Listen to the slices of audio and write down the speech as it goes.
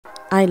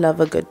I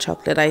love a good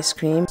chocolate ice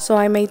cream, so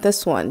I made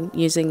this one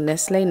using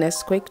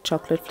Nesquik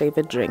chocolate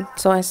flavored drink.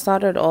 So I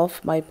started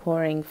off by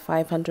pouring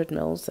 500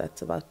 mils,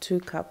 that's about 2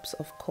 cups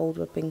of cold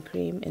whipping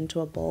cream,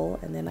 into a bowl,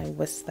 and then I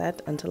whisked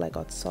that until I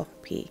got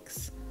soft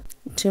peaks.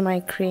 To my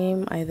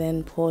cream, I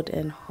then poured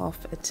in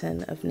half a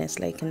tin of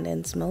Nestle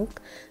condensed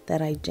milk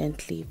that I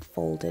gently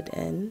folded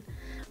in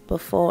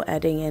before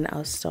adding in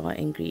our star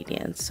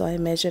ingredients. So I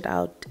measured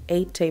out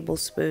 8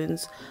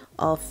 tablespoons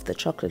of the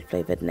chocolate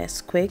flavored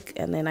Nesquik,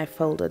 and then I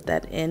folded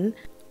that in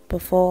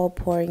before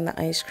pouring the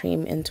ice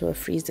cream into a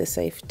freezer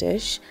safe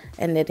dish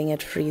and letting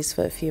it freeze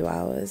for a few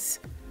hours.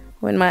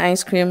 When my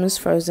ice cream was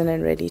frozen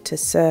and ready to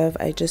serve,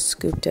 I just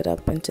scooped it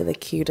up into the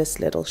cutest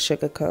little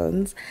sugar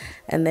cones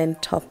and then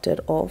topped it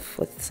off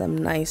with some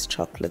nice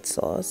chocolate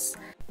sauce.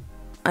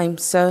 I'm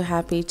so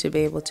happy to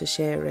be able to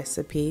share a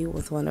recipe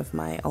with one of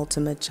my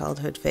ultimate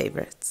childhood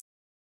favorites.